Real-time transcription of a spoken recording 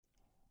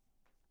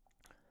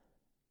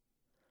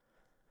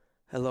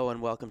Hello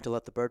and welcome to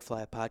Let the Bird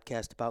Fly, a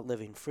podcast about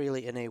living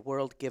freely in a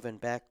world given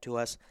back to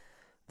us.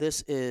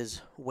 This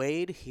is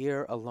Wade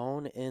here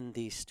alone in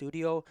the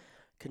studio,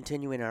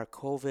 continuing our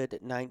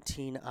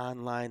COVID-19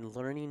 online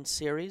learning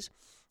series,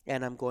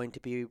 and I'm going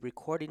to be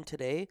recording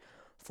today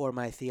for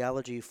my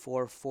Theology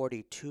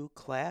 442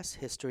 class,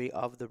 History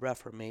of the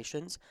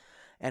Reformations,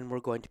 and we're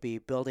going to be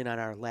building on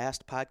our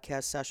last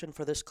podcast session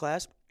for this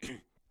class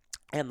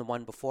and the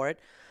one before it.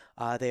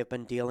 They have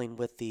been dealing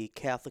with the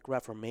Catholic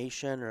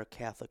Reformation or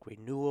Catholic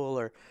Renewal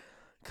or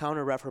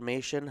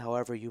Counter-Reformation,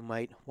 however you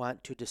might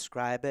want to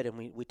describe it, and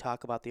we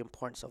talk about the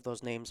importance of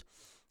those names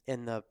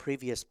in the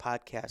previous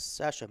podcast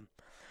session.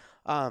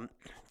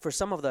 For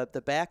some of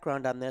the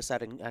background on this,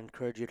 I'd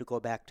encourage you to go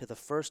back to the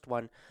first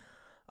one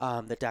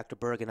that Dr.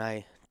 Berg and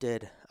I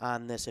did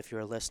on this if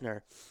you're a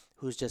listener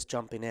who's just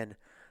jumping in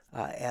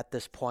at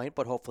this point,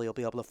 but hopefully you'll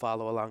be able to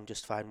follow along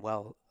just fine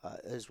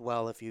as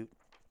well if you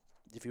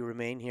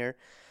remain here.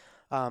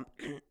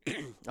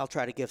 I'll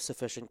try to give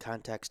sufficient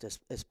context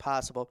as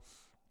possible.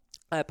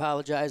 I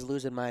apologize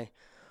losing my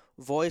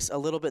voice a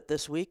little bit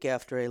this week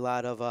after a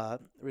lot of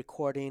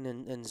recording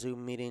and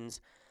Zoom meetings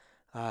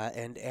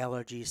and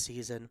allergy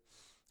season,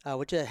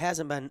 which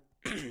hasn't been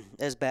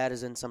as bad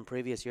as in some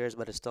previous years,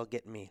 but it's still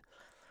getting me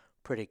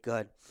pretty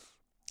good.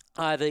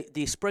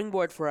 The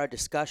springboard for our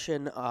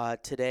discussion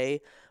today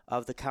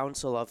of the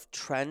Council of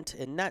Trent,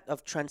 and not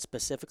of Trent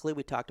specifically,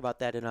 we talked about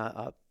that in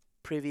a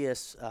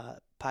previous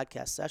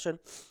podcast session,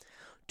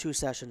 2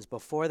 sessions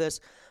before this,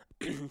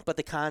 but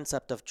the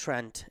concept of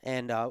Trent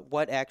and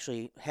what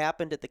actually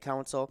happened at the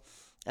council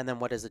and then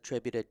what is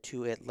attributed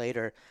to it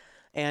later.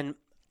 And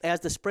as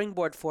the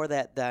springboard for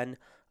that then,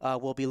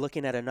 we'll be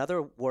looking at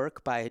another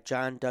work by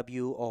John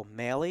W.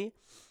 O'Malley,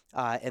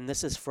 and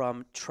this is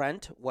from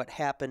Trent, What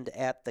Happened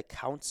at the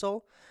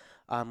Council,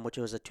 which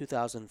was a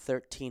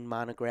 2013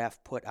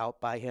 monograph put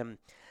out by him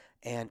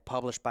and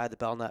published by the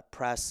Belknap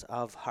Press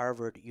of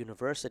Harvard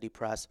University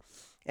Press.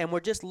 And we're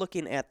just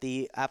looking at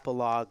the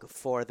epilogue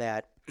for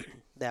that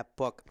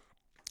book,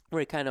 where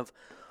he kind of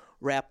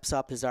wraps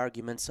up his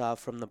arguments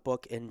from the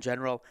book in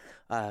general.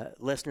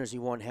 Listeners,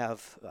 you won't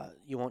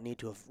need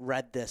to have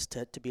read this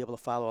to be able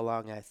to follow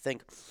along, I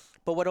think.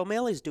 But what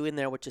O'Malley's doing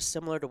there, which is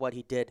similar to what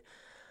he did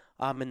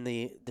in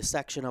the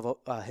section of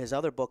his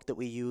other book that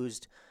we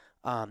used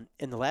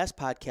in the last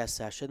podcast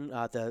session,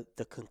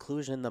 the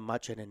conclusion, the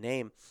much in a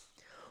name,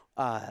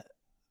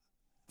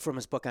 from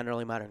his book on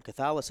early modern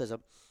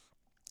Catholicism,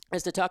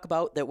 is to talk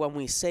about that when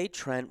we say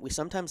Trent, we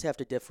sometimes have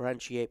to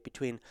differentiate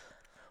between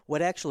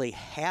what actually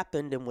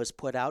happened and was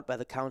put out by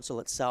the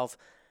council itself,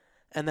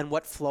 and then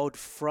what flowed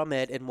from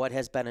it and what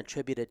has been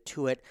attributed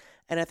to it.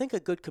 And I think a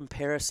good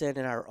comparison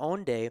in our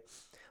own day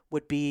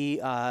would be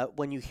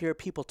when you hear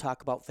people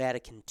talk about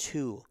Vatican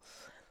II.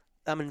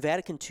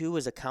 Vatican II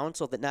is a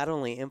council that not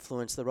only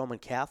influenced the Roman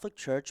Catholic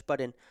Church, but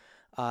in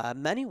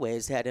many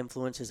ways had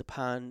influences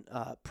upon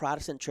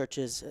Protestant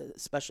churches,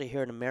 especially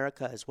here in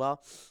America as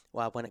well,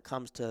 when it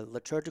comes to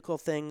liturgical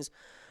things,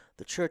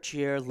 the church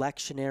year,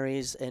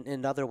 lectionaries, and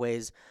in other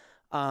ways.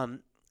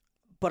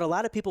 But a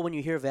lot of people, when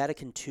you hear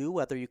Vatican II,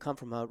 whether you come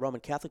from a Roman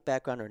Catholic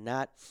background or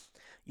not,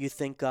 you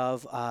think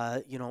of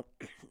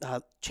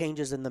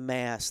changes in the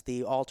Mass,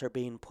 the altar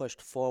being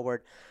pushed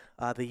forward,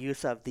 the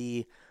use of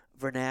the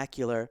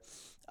vernacular.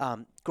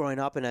 Growing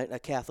up in a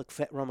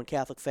Roman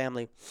Catholic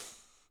family,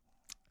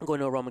 going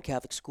to a Roman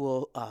Catholic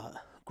school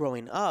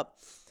growing up,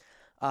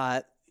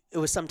 it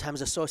was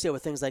sometimes associated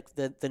with things like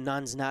the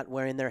nuns not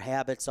wearing their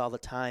habits all the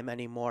time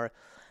anymore.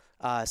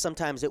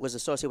 Sometimes it was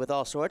associated with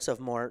all sorts of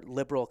more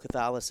liberal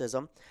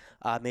Catholicism,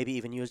 maybe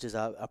even used as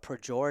a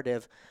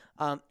pejorative.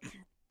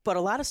 But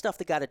a lot of stuff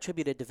that got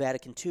attributed to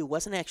Vatican II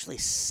wasn't actually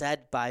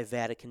said by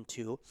Vatican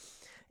II.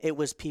 It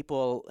was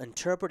people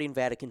interpreting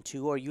Vatican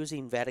II or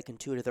using Vatican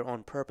II to their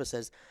own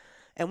purposes.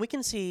 And we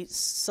can see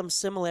some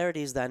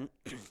similarities then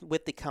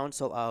with the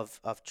Council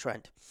of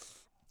Trent.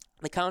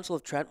 The Council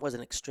of Trent was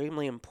an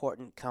extremely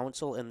important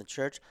council in the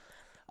church,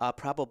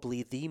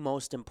 probably the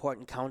most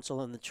important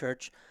council in the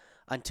church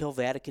until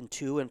Vatican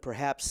II, and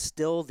perhaps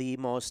still the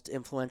most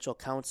influential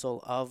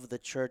council of the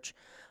church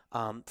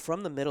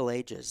from the Middle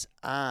Ages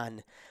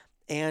on.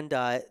 And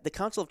the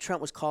Council of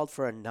Trent was called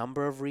for a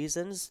number of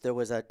reasons. There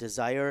was a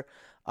desire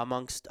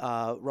amongst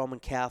Roman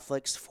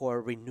Catholics for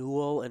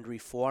renewal and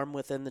reform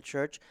within the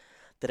church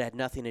that had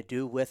nothing to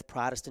do with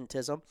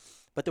Protestantism.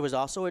 But there was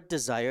also a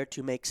desire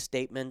to make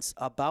statements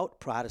about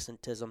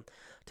Protestantism,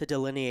 to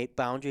delineate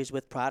boundaries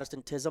with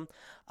Protestantism.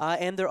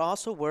 And there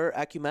also were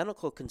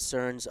ecumenical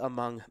concerns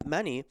among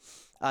many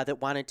that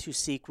wanted to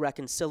seek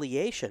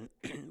reconciliation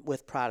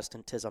with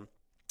Protestantism.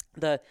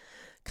 The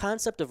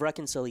concept of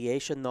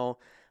reconciliation, though,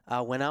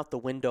 went out the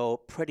window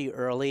pretty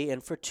early,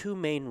 and for 2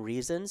 main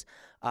reasons.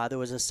 There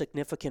was a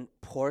significant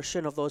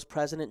portion of those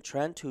present at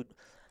Trent who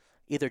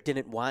either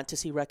didn't want to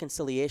see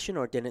reconciliation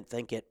or didn't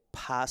think it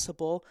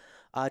possible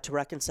to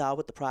reconcile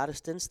with the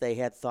Protestants. They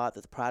had thought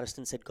that the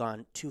Protestants had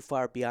gone too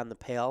far beyond the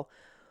pale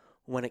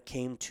when it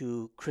came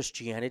to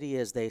Christianity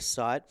as they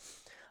saw it.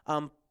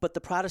 But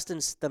the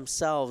Protestants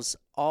themselves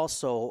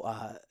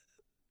also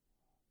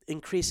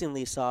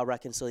increasingly saw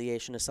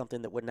reconciliation as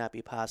something that would not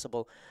be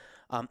possible.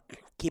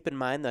 Keep in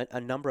mind that a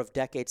number of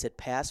decades had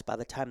passed by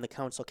the time the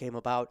council came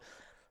about,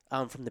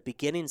 from the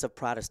beginnings of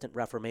Protestant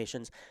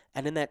reformations.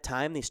 And in that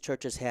time, these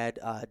churches had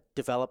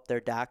developed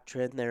their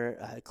doctrine, their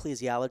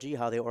ecclesiology,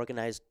 how they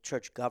organized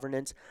church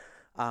governance,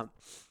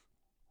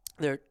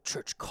 their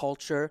church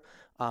culture,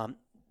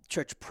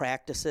 church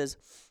practices.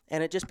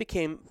 And it just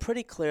became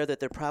pretty clear that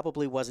there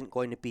probably wasn't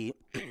going to be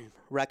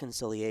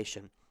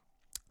reconciliation.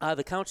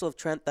 The Council of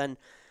Trent then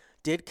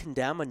did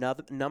condemn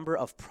another number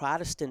of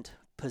Protestant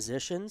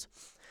positions,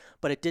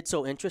 but it did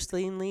so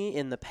interestingly.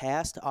 In the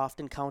past,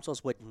 often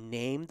councils would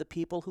name the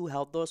people who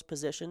held those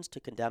positions to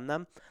condemn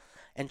them,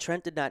 and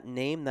Trent did not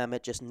name them,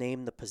 it just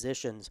named the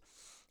positions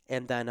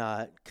and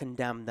then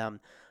condemned them.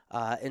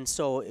 And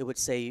so it would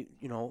say,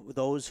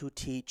 those who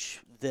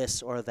teach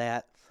this or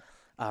that,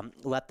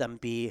 let them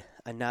be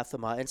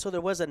anathema. And so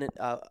there was an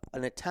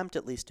attempt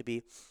at least to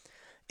be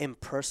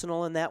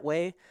impersonal in that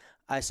way.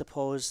 I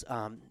suppose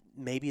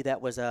maybe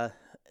that was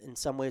in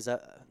some ways an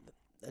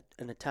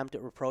attempt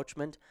at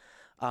reproachment,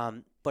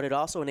 but it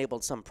also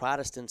enabled some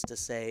Protestants to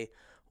say,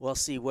 well,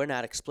 see, we're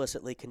not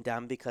explicitly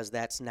condemned because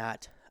that's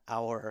not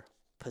our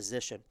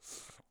position.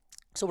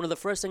 So one of the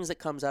first things that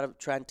comes out of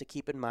Trent to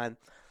keep in mind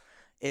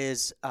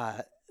is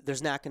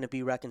there's not going to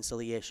be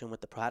reconciliation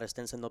with the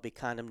Protestants, and there'll be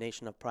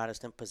condemnation of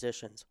Protestant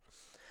positions.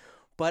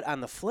 But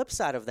on the flip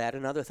side of that,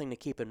 another thing to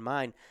keep in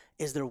mind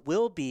is there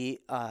will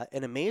be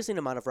an amazing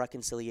amount of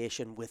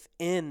reconciliation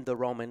within the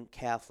Roman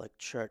Catholic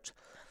Church.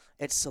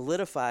 It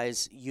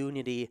solidifies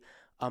unity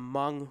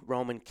among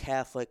Roman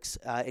Catholics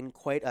in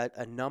quite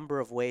a number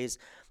of ways,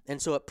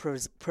 and so it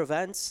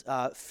prevents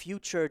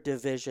future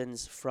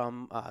divisions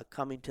from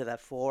coming to the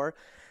fore,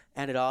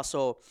 and it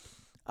also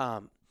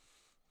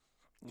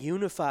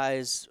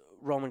unifies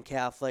Roman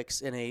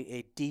Catholics in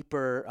a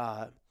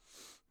deeper,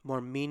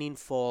 more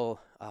meaningful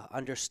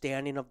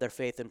understanding of their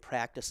faith and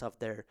practice of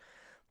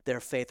their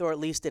faith, or at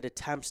least it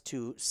attempts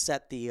to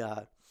set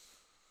the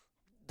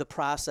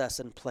process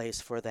in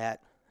place for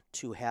that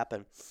to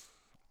happen.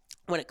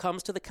 When it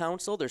comes to the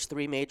council, there's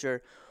three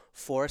major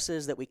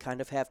forces that we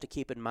kind of have to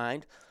keep in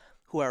mind,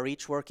 who are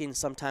each working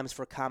sometimes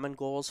for common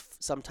goals,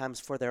 sometimes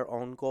for their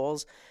own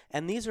goals.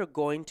 And these are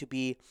going to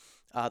be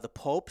the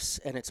popes,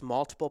 and it's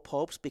multiple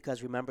popes,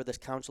 because remember, this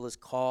council is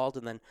called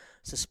and then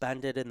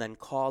suspended and then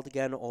called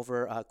again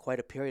over quite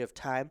a period of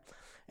time.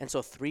 And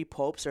so 3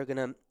 popes are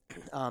going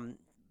to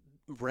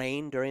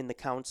reign during the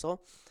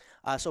council.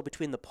 So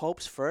between the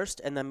popes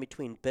first, and then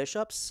between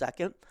bishops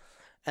second,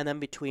 and then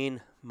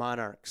between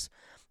monarchs.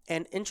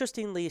 And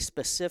interestingly,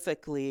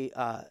 specifically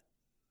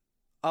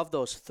of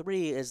those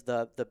 3 is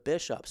the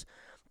bishops,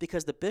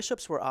 because the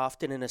bishops were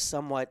often in a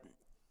somewhat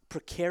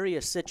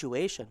precarious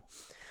situation.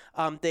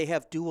 They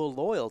have dual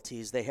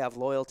loyalties. They have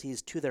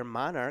loyalties to their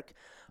monarch,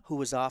 who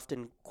was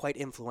often quite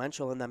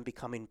influential in them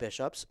becoming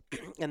bishops,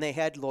 and they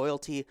had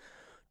loyalty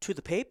to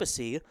the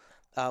papacy,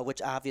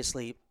 which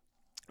obviously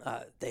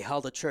they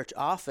held a church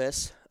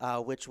office,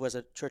 which was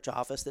a church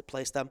office that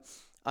placed them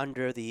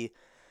under the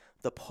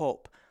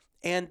Pope.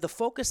 And the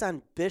focus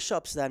on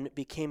bishops then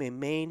became a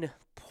main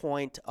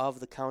point of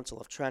the Council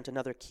of Trent,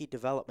 another key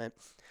development.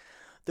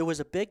 There was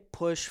a big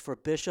push for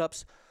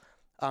bishops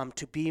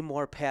to be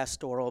more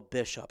pastoral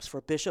bishops,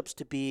 for bishops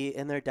to be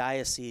in their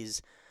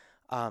dioceses,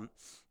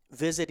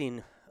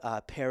 visiting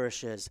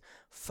parishes,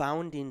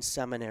 founding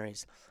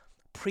seminaries,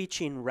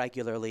 preaching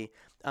regularly,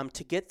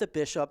 to get the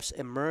bishops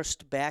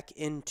immersed back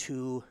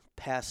into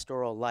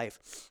pastoral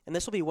life. And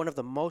this will be one of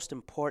the most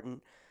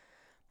important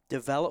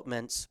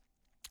developments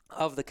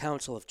of the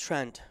Council of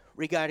Trent.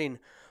 Regarding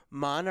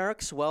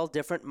monarchs, well,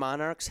 different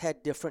monarchs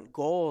had different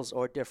goals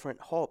or different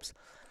hopes.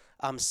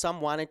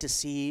 Some wanted to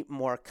see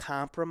more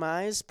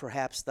compromise.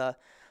 Perhaps the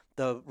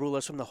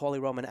rulers from the Holy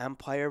Roman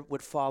Empire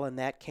would fall in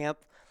that camp.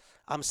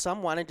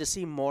 Some wanted to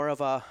see more of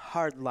a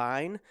hard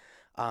line.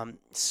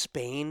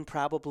 Spain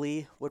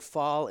probably would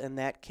fall in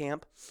that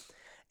camp.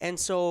 And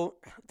so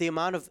the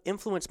amount of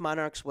influence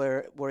monarchs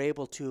were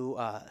able to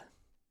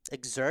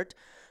exert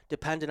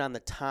depended on the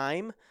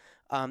time,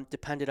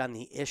 depended on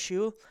the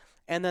issue,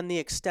 and then the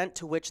extent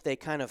to which they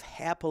kind of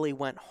happily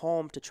went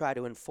home to try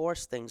to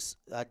enforce things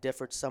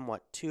differed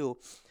somewhat too.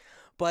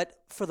 But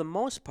for the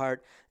most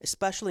part,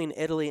 especially in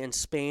Italy and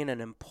Spain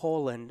and in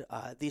Poland,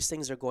 these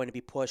things are going to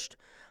be pushed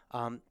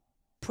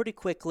pretty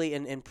quickly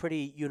and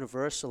pretty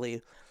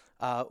universally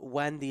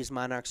when these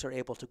monarchs are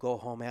able to go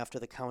home after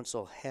the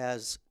council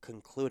has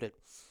concluded.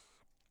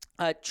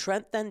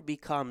 Trent then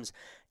becomes,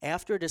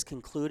 after it is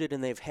concluded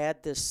and they've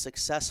had this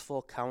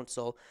successful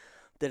council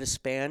that has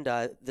spanned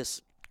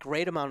this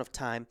great amount of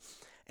time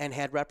and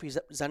had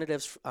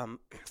representatives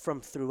from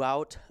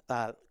throughout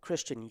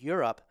Christian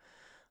Europe,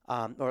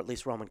 or at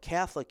least Roman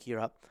Catholic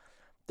Europe,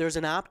 there's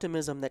an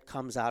optimism that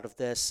comes out of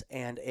this,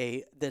 and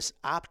this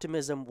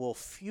optimism will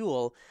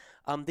fuel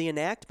the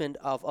enactment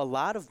of a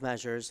lot of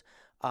measures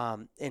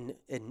in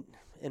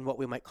what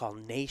we might call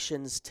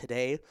nations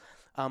today,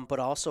 but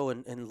also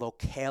in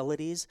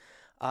localities.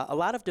 A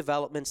lot of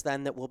developments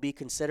then that will be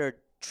considered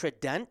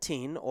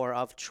Tridentine or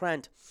of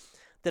Trent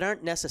that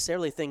aren't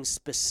necessarily things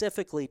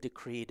specifically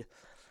decreed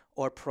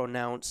or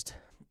pronounced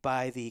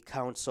by the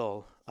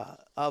Council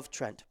of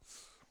Trent.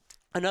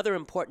 Another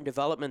important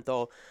development,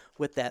 though,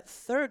 with that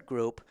third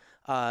group,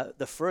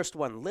 the first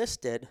one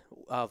listed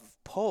of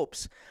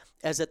popes,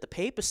 is that the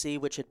papacy,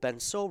 which had been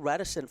so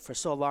reticent for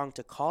so long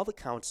to call the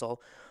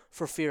council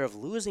for fear of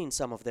losing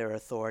some of their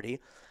authority,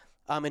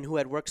 and who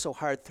had worked so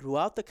hard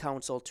throughout the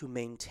council to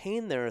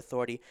maintain their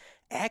authority,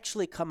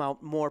 actually come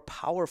out more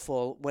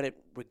powerful when it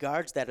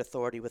regards that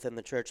authority within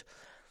the church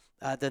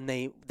than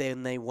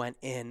they went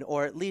in,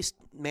 or at least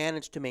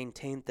managed to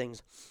maintain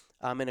things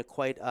in a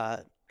quite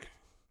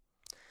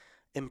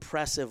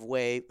impressive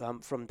way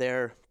from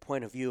their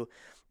point of view,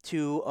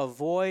 to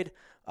avoid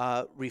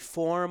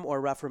reform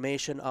or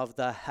reformation of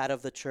the head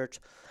of the church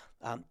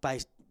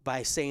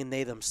by saying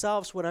they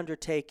themselves would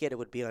undertake it. It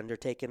would be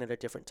undertaken at a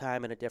different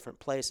time in a different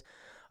place,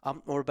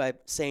 or by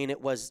saying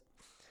it was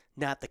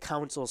not the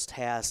council's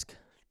task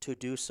to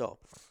do so.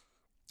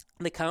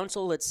 The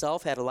council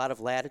itself had a lot of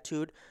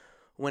latitude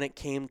when it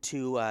came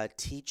to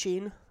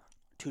teaching,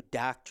 to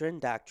doctrine.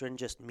 Doctrine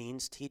just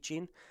means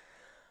teaching.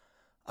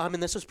 And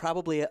this was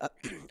probably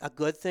a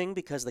good thing,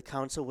 because the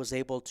council was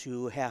able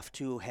to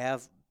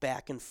have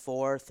back and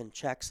forth and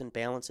checks and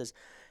balances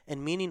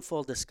and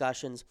meaningful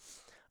discussions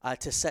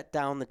to set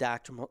down the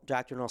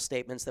doctrinal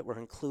statements that were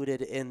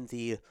included in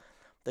the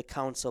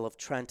Council of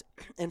Trent.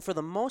 And for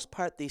the most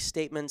part, these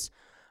statements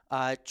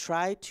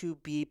try to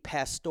be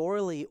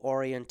pastorally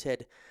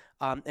oriented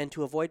and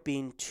to avoid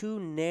being too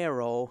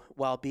narrow,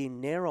 while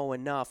being narrow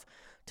enough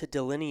to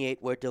delineate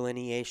where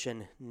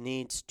delineation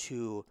needs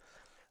to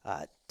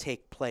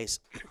take place.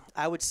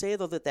 I would say,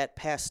 though, that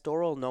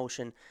pastoral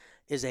notion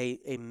is a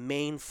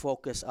main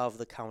focus of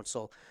the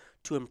council,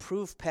 to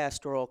improve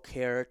pastoral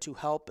care, to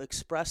help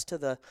express to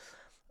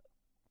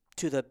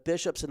the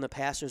bishops and the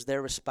pastors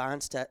their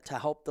response to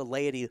help the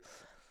laity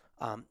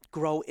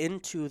grow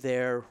into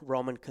their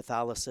Roman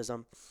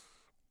Catholicism,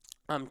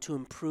 to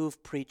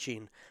improve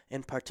preaching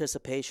and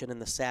participation in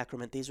the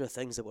sacrament. These are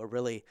things that were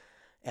really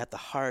at the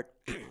heart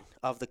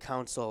of the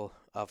Council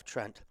of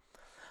Trent.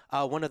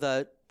 One of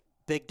the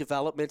big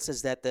developments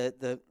is that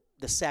the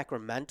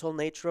sacramental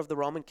nature of the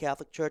Roman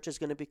Catholic Church is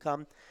going to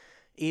become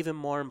even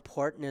more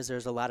important, as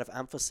there's a lot of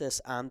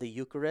emphasis on the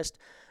Eucharist,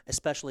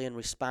 especially in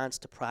response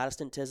to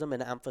Protestantism,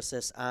 and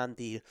emphasis on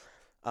the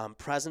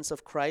presence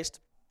of Christ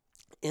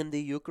in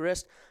the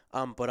Eucharist,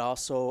 but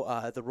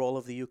also the role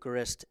of the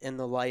Eucharist in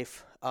the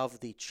life of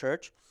the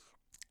Church.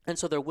 And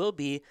so there will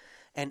be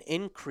an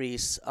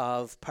increase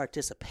of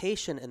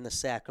participation in the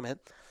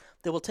sacrament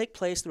that will take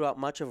place throughout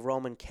much of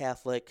Roman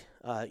Catholic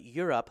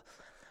Europe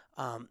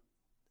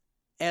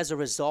as a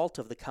result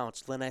of the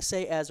council. And I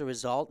say as a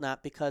result,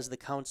 not because the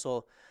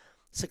council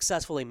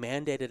successfully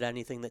mandated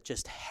anything that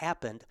just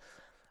happened,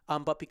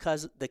 but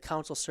because the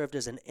council served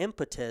as an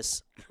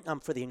impetus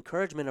for the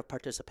encouragement of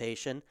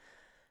participation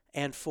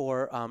and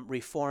for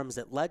reforms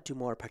that led to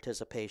more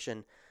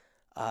participation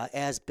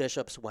as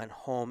bishops went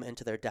home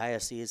into their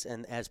dioceses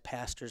and as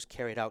pastors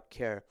carried out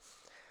care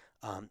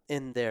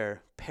in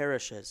their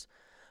parishes.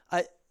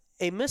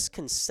 A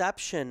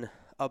misconception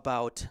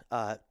about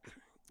the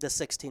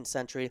 16th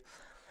century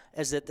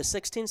is that the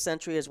 16th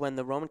century is when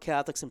the Roman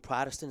Catholics and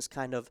Protestants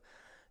kind of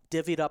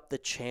divvied up the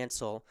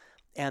chancel,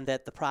 and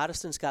that the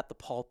Protestants got the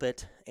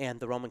pulpit and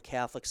the Roman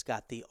Catholics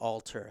got the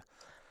altar.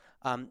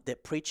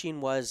 That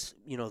preaching was,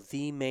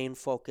 the main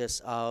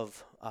focus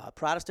of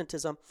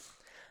Protestantism,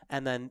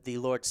 and then the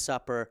Lord's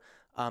Supper,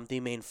 the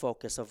main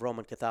focus of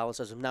Roman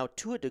Catholicism. Now,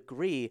 to a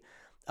degree,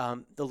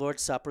 the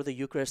Lord's Supper, the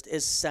Eucharist,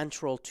 is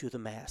central to the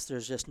Mass.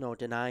 There's just no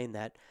denying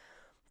that.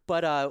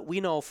 But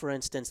we know, for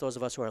instance, those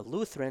of us who are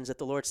Lutherans, that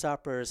the Lord's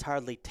Supper is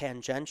hardly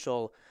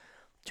tangential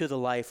to the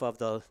life of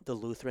the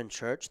Lutheran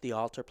Church. The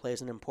altar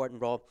plays an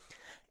important role.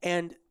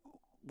 And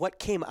what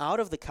came out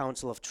of the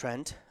Council of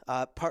Trent,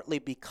 partly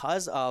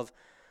because of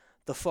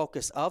the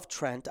focus of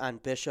Trent on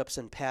bishops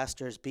and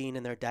pastors being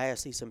in their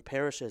dioceses and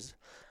parishes,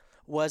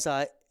 was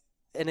an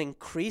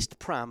increased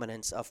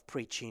prominence of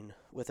preaching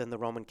within the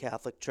Roman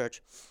Catholic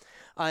Church.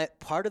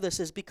 Part of this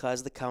is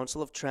because the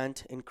Council of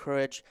Trent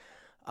encouraged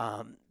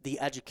the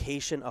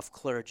education of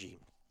clergy,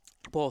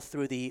 both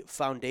through the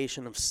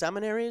foundation of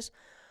seminaries,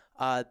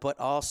 but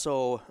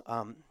also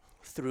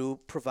through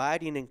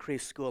providing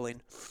increased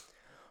schooling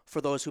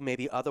for those who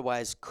maybe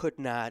otherwise could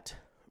not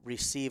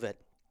receive it.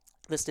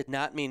 This did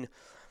not mean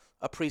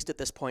a priest at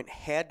this point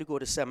had to go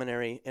to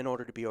seminary in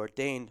order to be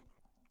ordained,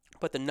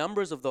 but the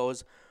numbers of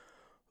those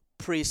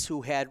priests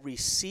who had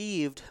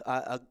received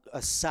a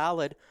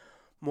solid,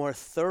 more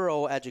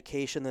thorough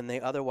education than they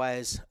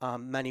otherwise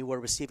many were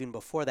receiving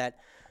before that,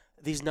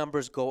 these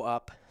numbers go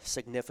up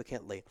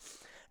significantly.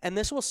 And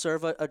this will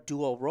serve a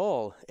dual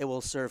role. It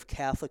will serve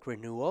Catholic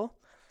renewal.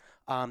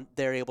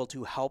 They're able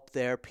to help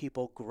their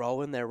people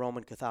grow in their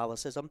Roman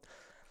Catholicism.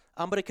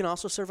 But it can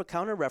also serve a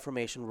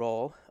counter-Reformation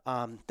role.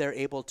 They're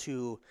able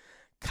to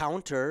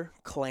counter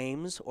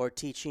claims or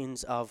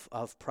teachings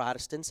of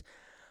Protestants,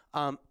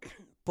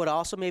 but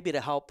also maybe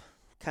to help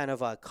kind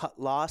of cut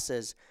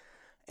losses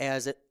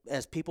as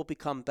people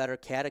become better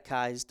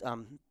catechized,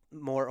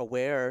 more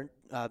aware,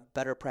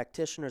 better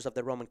practitioners of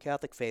the Roman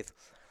Catholic faith,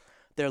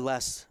 they're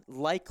less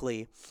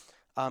likely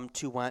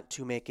to want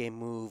to make a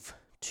move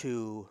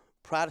to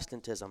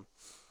Protestantism.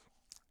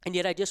 And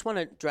yet I just want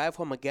to drive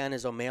home again,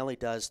 as O'Malley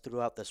does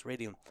throughout this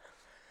reading,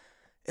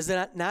 is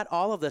that not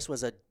all of this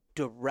was a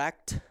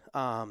direct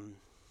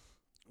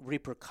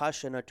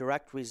repercussion, a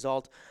direct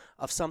result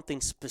of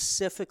something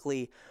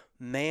specifically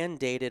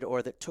mandated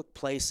or that took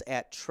place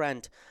at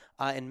Trent.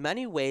 In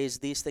many ways,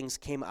 these things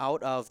came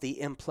out of the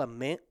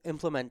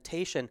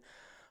implementation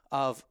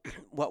of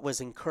what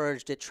was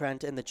encouraged at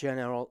Trent and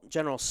the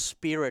general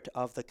spirit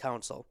of the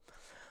council.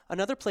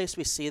 Another place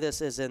we see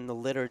this is in the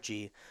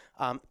liturgy.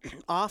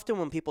 Often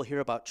when people hear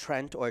about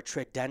Trent or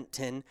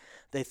Tridentin,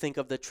 they think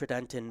of the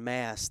Tridentin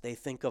Mass, they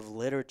think of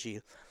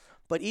liturgy.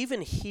 But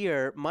even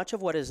here, much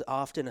of what is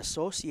often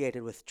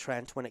associated with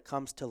Trent when it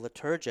comes to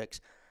liturgics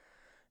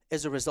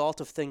is a result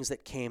of things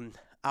that came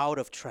out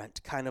of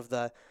Trent, kind of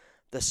the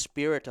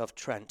spirit of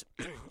Trent.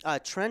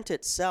 Trent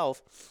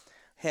itself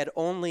had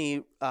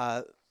only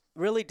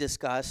really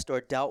discussed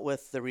or dealt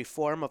with the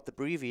reform of the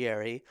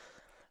breviary,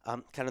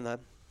 kind of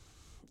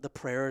the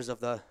prayers of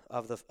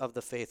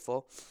the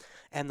faithful,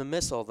 and the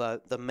missal,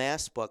 the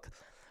mass book.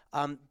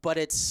 But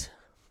it's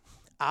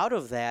out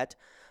of that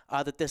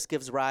that this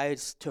gives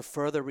rise to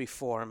further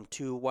reform,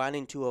 to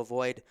wanting to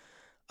avoid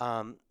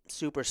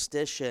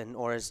superstition,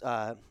 or as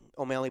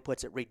O'Malley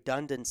puts it,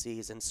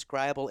 redundancies and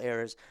scribal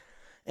errors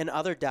in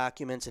other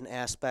documents and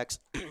aspects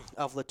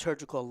of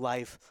liturgical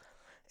life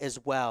as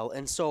well.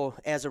 And so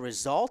as a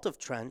result of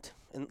Trent,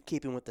 in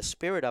keeping with the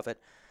spirit of it,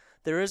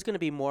 there is going to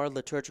be more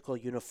liturgical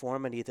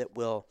uniformity that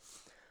will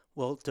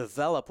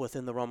develop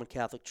within the Roman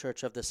Catholic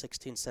Church of the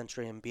 16th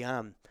century and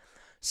beyond.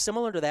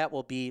 Similar to that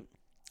will be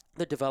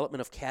the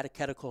development of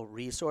catechetical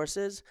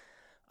resources.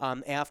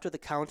 After the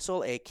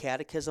council, a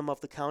catechism of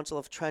the Council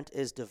of Trent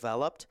is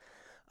developed,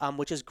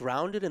 which is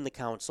grounded in the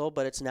council,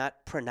 but it's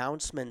not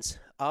pronouncements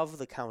of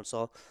the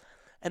council.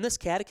 And this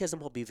catechism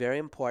will be very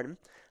important.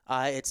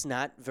 It's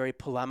not very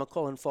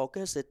polemical in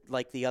focus. It,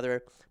 like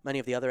many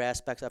of the other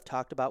aspects I've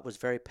talked about, was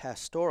very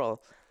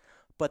pastoral.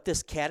 But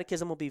this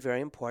catechism will be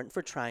very important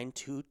for trying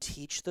to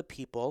teach the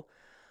people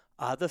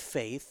the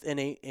faith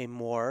in a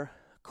more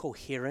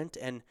coherent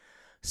and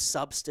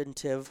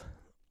substantive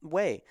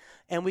way.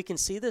 And we can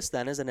see this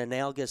then as an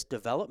analogous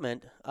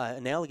development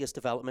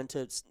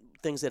to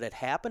things that had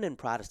happened in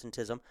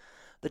Protestantism.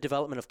 The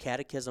development of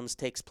catechisms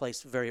takes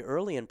place very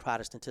early in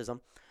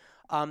Protestantism,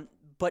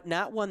 but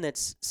not one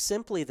that's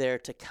simply there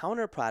to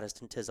counter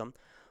Protestantism,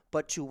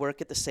 but to work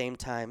at the same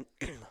time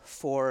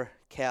for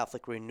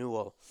Catholic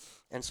renewal.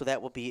 And so that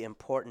will be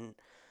important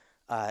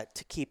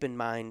to keep in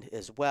mind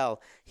as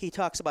well. He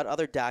talks about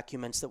other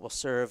documents that will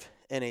serve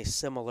in a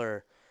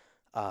similar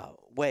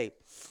way.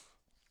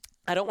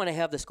 I don't want to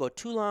have this go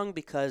too long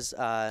because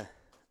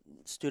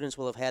students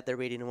will have had their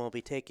reading and will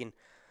be taking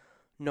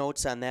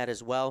notes on that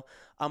as well.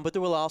 But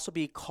there will also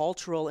be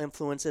cultural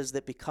influences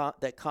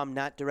that come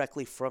not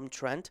directly from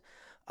Trent,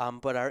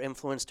 but are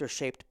influenced or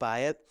shaped by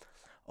it.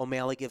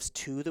 O'Malley gives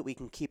two that we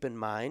can keep in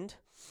mind.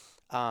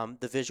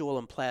 The visual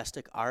and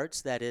plastic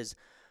arts, that is,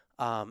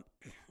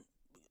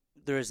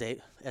 there is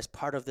as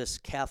part of this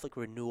Catholic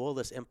renewal,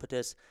 this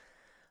impetus,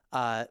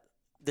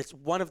 that's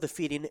one of the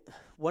things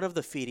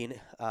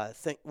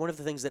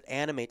that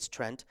animates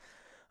Trent.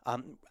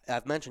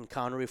 I've mentioned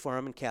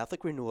counter-reform and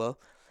Catholic renewal.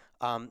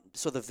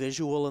 So the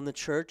visual in the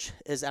church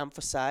is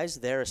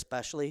emphasized there,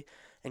 especially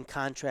in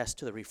contrast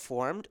to the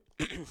Reformed.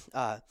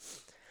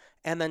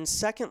 And then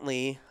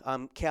secondly,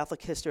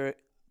 Catholic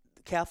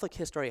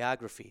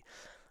historiography.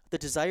 The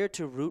desire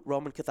to root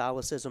Roman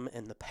Catholicism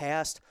in the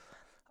past,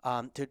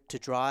 to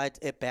draw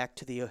it back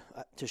to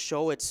to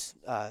show its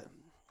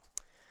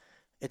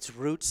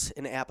roots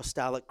in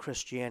apostolic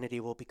Christianity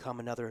will become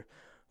another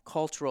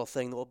cultural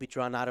thing that will be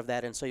drawn out of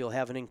that, and so you'll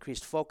have an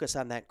increased focus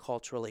on that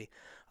culturally,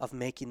 of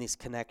making these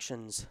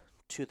connections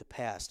to the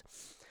past.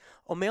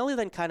 O'Malley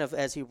then kind of,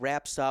 as he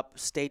wraps up,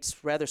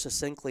 states rather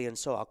succinctly, and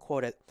so I'll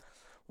quote it,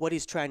 what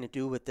he's trying to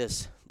do with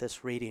this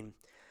reading.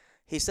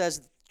 He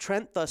says,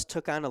 Trent thus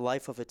took on a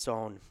life of its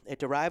own. It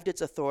derived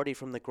its authority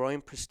from the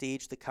growing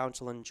prestige the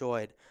council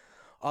enjoyed.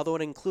 Although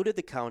it included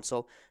the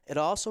council, it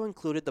also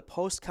included the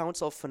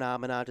post-council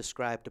phenomena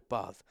described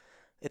above.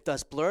 It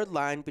thus blurred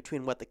line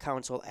between what the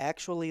council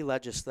actually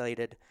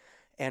legislated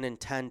and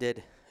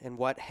intended and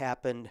what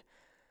happened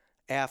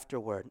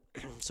afterward.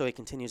 So he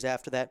continues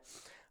after that.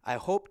 I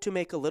hope to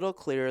make a little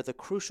clearer the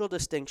crucial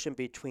distinction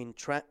between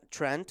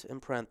Trent, in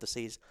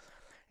parentheses,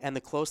 and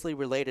the closely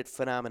related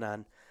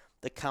phenomenon,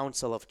 the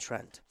Council of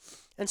Trent.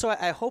 And so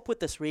I hope with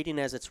this reading,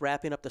 as it's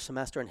wrapping up the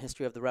semester in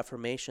History of the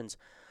Reformations,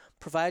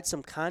 provide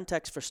some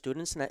context for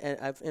students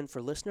and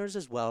for listeners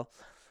as well,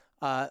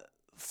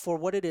 for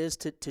what it is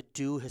to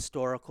do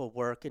historical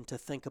work and to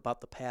think about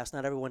the past.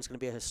 Not everyone's going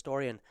to be a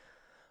historian,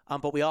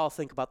 but we all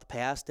think about the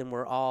past, and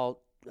we're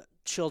all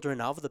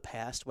children of the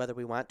past, whether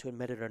we want to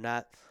admit it or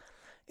not,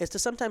 is to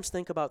sometimes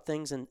think about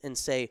things and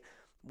say,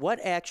 what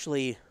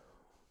actually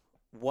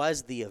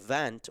was the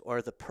event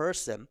or the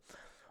person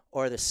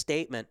or the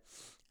statement,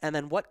 and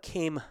then what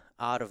came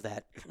out of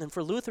that. And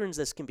for Lutherans,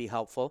 this can be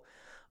helpful.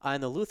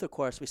 In the Luther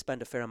course, we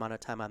spend a fair amount of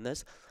time on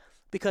this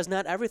because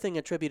not everything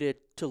attributed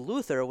to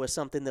Luther was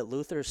something that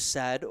Luther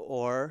said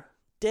or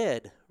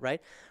did,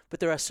 right?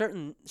 But there are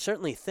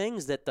certainly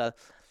things that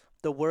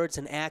the words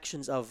and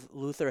actions of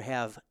Luther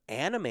have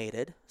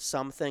animated,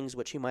 some things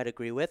which he might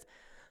agree with,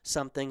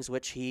 some things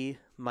which he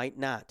might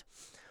not.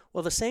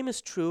 Well, the same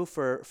is true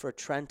for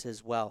Trent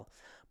as well.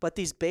 But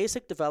these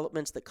basic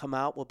developments that come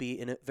out will be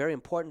a very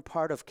important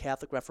part of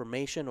Catholic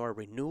Reformation or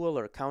renewal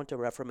or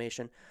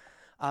counter-Reformation.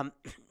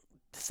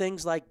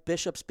 Things like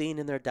bishops being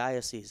in their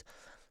dioceses,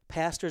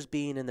 pastors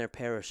being in their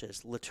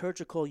parishes,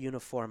 liturgical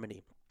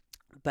uniformity,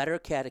 better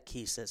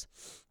catechesis,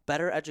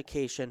 better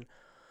education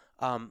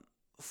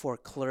for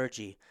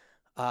clergy,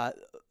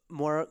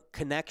 more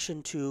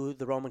connection to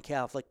the Roman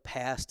Catholic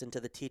past and to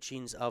the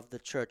teachings of the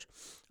Church,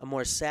 a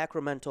more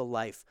sacramental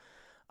life.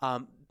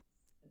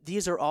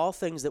 These are all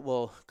things that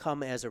will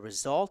come as a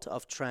result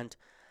of Trent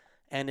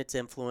and its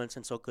influence,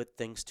 and so good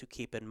things to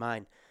keep in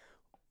mind.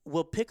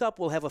 We'll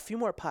have a few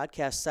more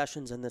podcast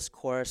sessions in this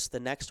course. The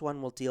next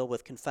one will deal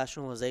with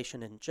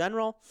confessionalization in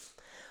general,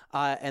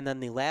 and then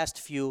the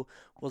last few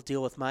will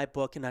deal with my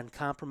book, An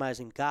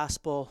Uncompromising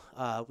Gospel.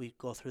 We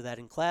go through that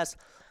in class,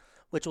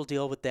 which will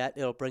deal with that.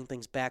 It'll bring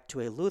things back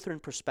to a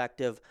Lutheran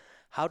perspective.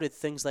 How did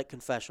things like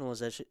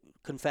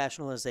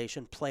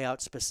confessionalization play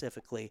out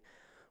specifically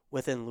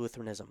within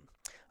Lutheranism?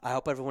 I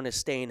hope everyone is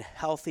staying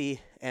healthy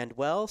and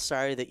well.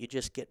 Sorry that you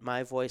just get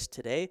my voice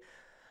today,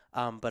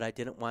 but I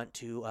didn't want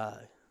to,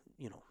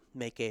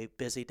 make a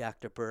busy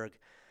Dr. Berg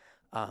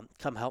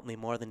come help me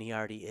more than he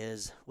already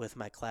is with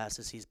my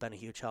classes. He's been a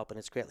huge help, and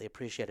it's greatly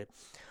appreciated.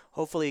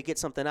 Hopefully you get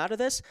something out of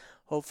this.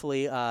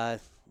 Hopefully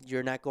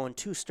you're not going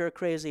too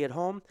stir-crazy at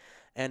home,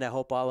 and I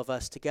hope all of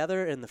us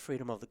together in the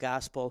freedom of the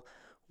gospel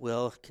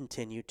will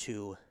continue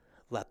to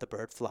let the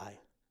bird fly.